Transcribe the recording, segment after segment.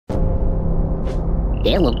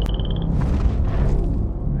Hello.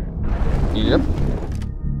 Yep.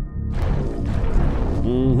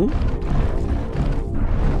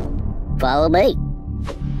 Follow me.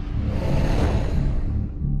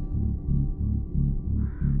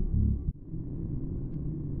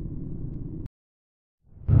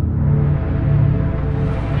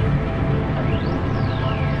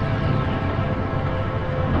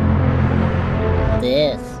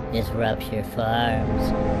 This is Rupture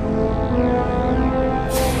Farms.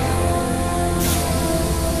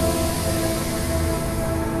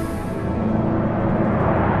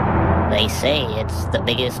 They say it's the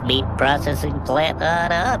biggest meat processing plant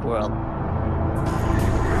on Oddworld.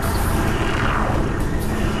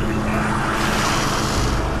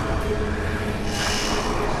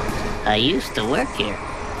 I used to work here.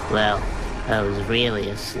 Well, I was really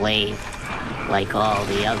a slave, like all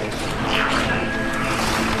the others.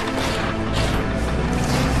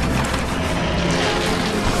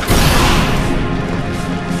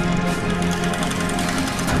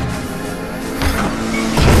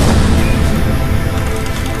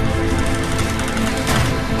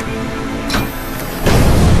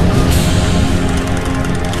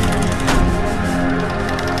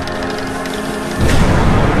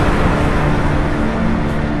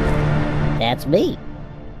 That's me.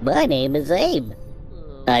 My name is Abe.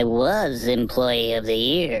 I was Employee of the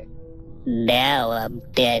Year. Now I'm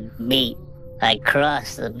dead meat. I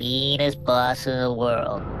crossed the meanest boss in the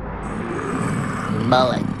world.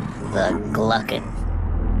 Mullet the Gluckin.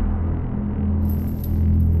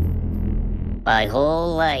 My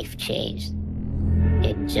whole life changed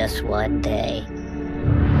in just one day.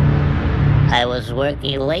 I was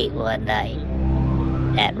working late one night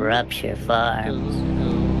at Rupture Farms.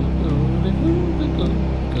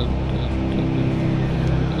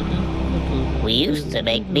 We used to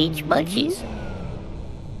make beach munchies.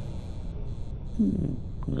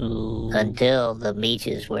 Until the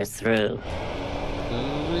beaches were through.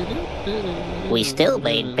 We still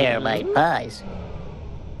made paramite pies.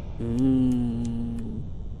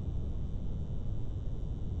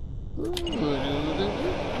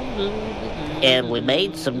 And we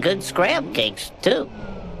made some good scram cakes, too.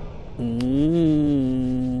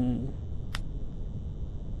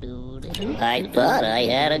 I thought I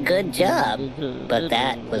had a good job, but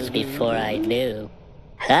that was before I knew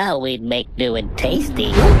how we'd make new and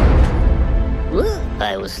tasty.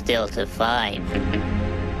 I was still to find.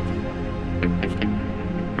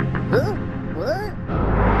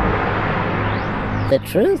 The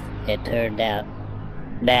truth, it turned out.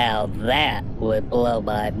 Now that would blow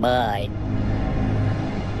my mind.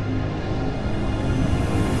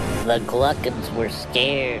 The Gluckins were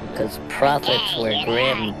scared because profits were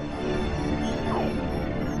grim.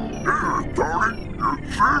 Tony, you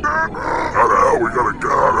see that? How the hell we gonna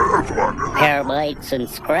get out of this one? Paramites and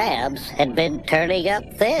scrabs had been turning up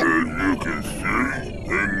thin. As you can see,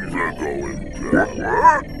 things are going down.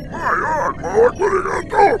 What? My God, Mullet, what are you gonna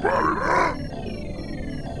do about it, huh?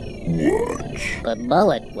 Watch. But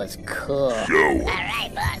Mullet was cool. Show him.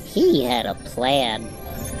 Alright, boss. He had a plan.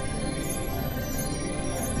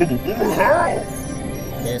 How?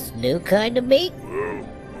 This new kind of meat? Well,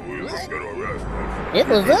 we were gonna arrest us. It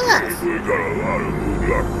was us. We got a lot of new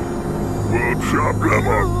luck. We'll chop them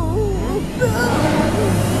up.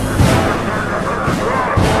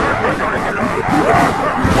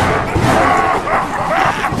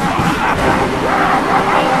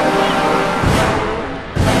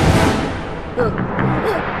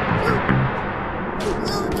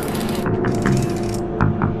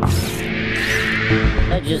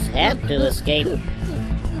 I just had to escape.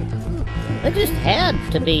 I just had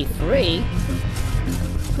to be free.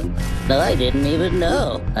 I didn't even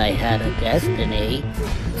know I had a destiny.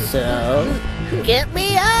 So, get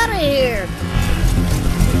me out of here!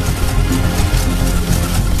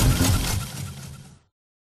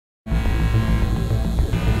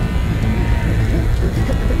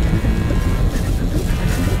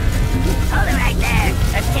 Hold it right there!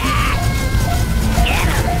 Attack! Get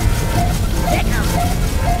him! Pick him!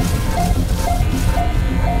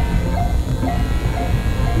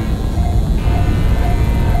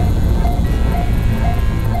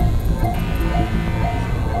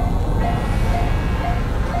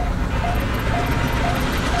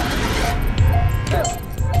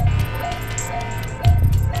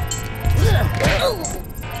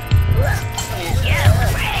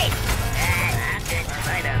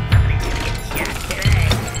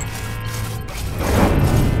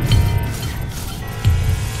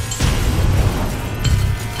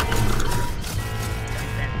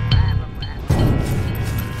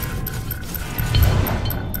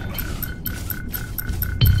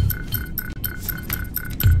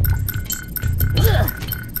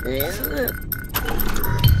 Hello.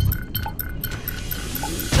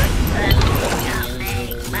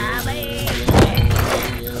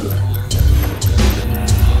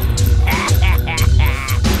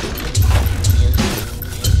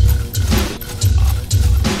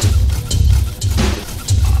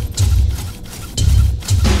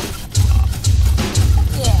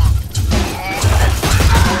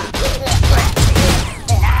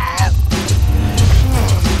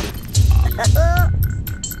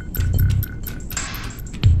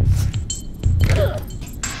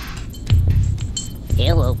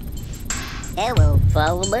 Hello.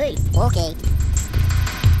 Follow me. Okay.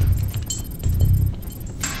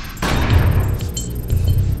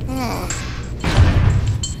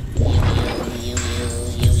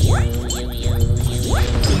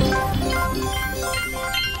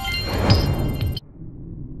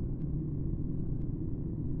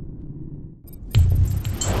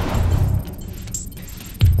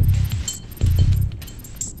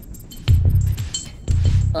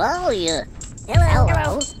 Oh, yeah. Hello.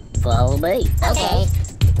 Hello. Follow me. Okay.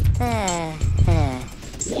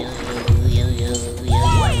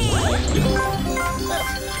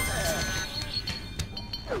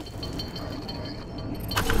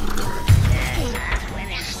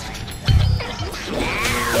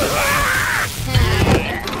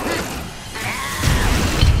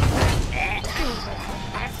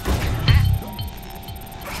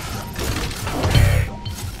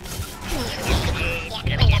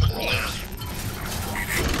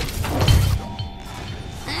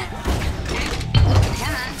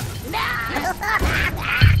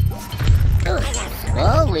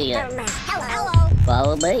 Oh, yeah. Hello.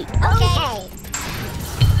 Follow me. Okay.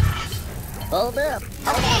 Hold up.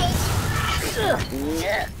 Okay.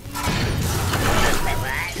 Yeah.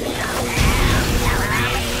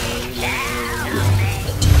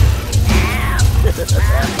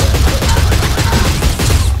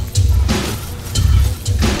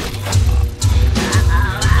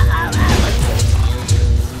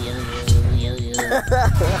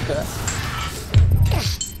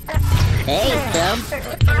 Hey, chum.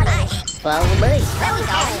 Follow me. There we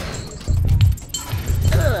go.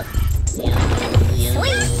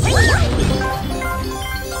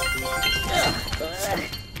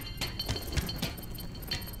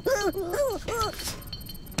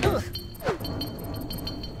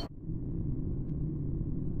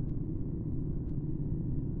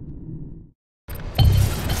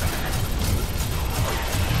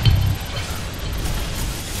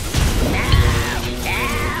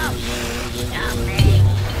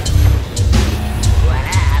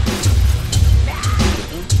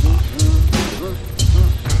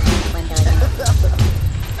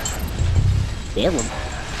 Hello.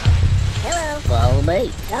 Hello. Follow me.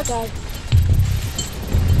 Okay.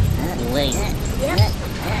 Wait. Yep.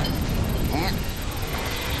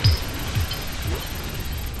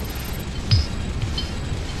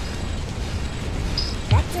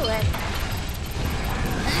 Back to work.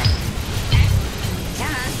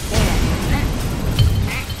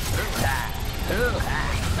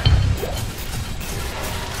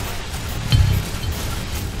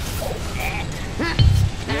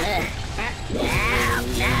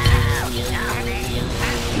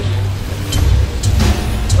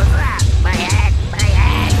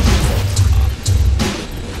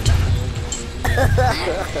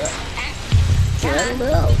 I don't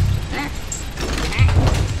know.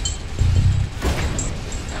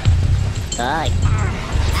 Hi.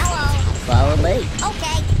 Hello. Follow me.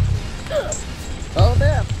 Okay. Hold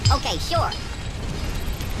up. Okay, sure.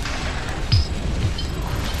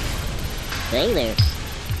 Hey there.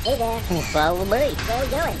 Hey there. Follow me. Where are we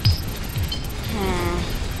going?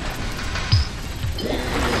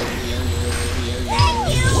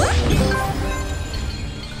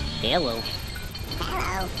 Hello.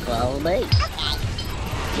 Hello. Follow me.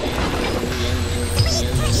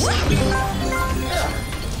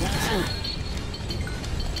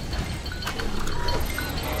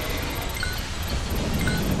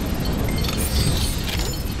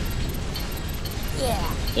 Yeah.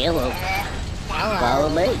 Hello. Hello. Follow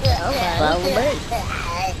me. Okay. Follow me.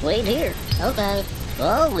 Wait here. Okay.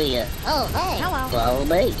 Oh, yeah. Oh, hey. Hello. Follow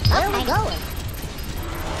me. Where are we going?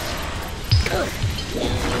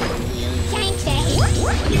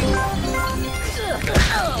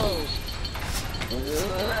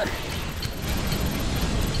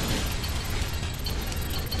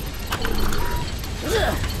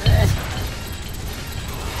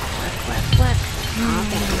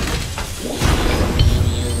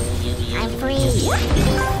 I'm free.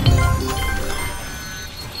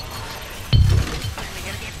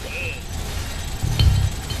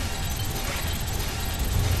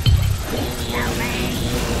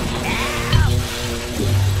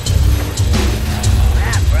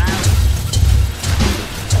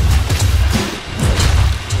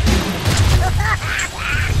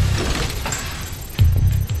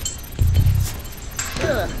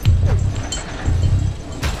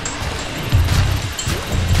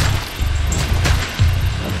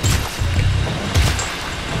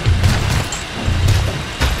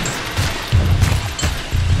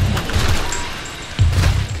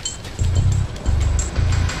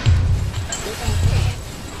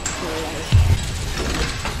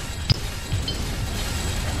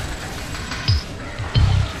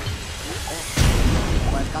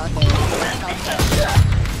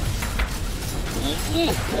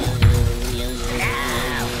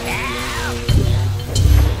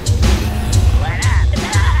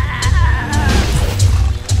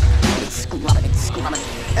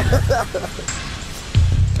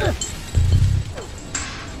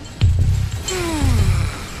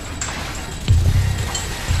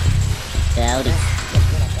 Howdy,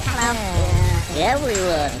 Hello.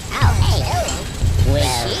 everyone. Oh, hey.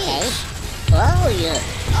 Well, Okay. follow you.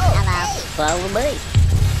 Hello. Follow me.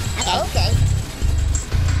 Okay.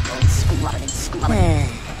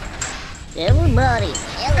 Everybody,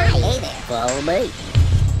 Hey there. follow me.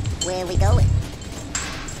 Where are we going?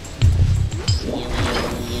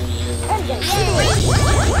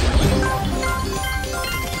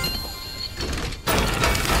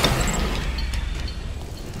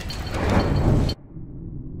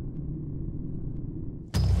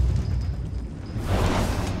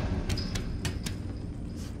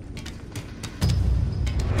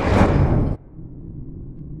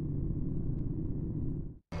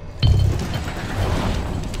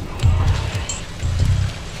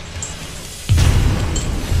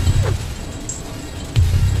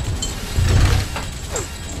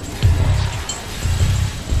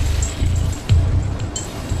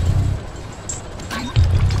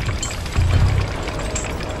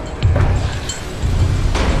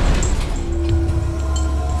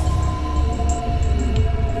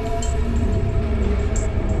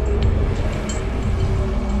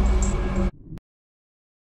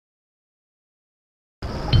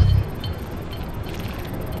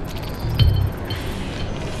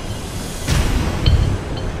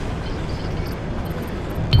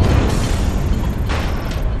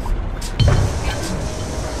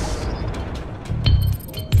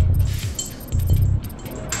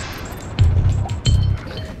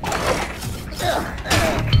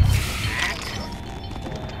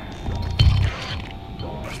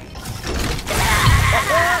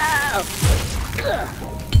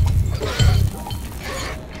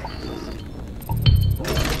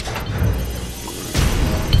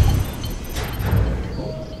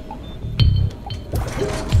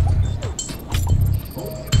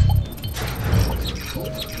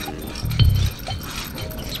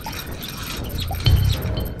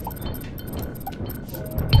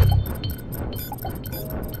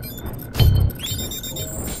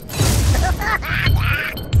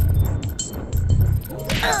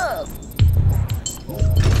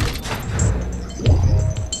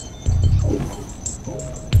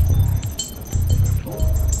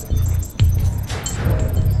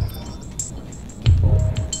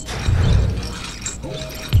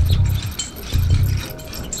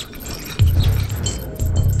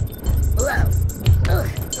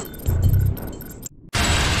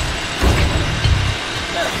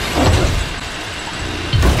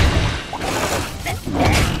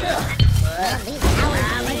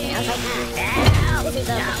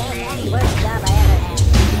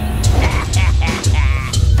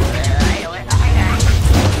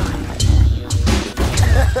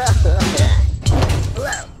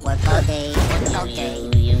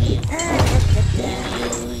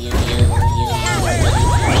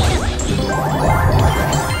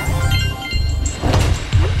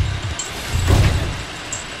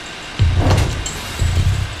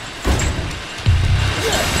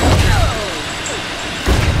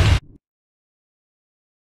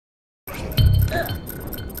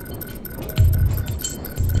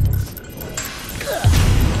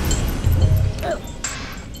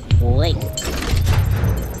 Wait.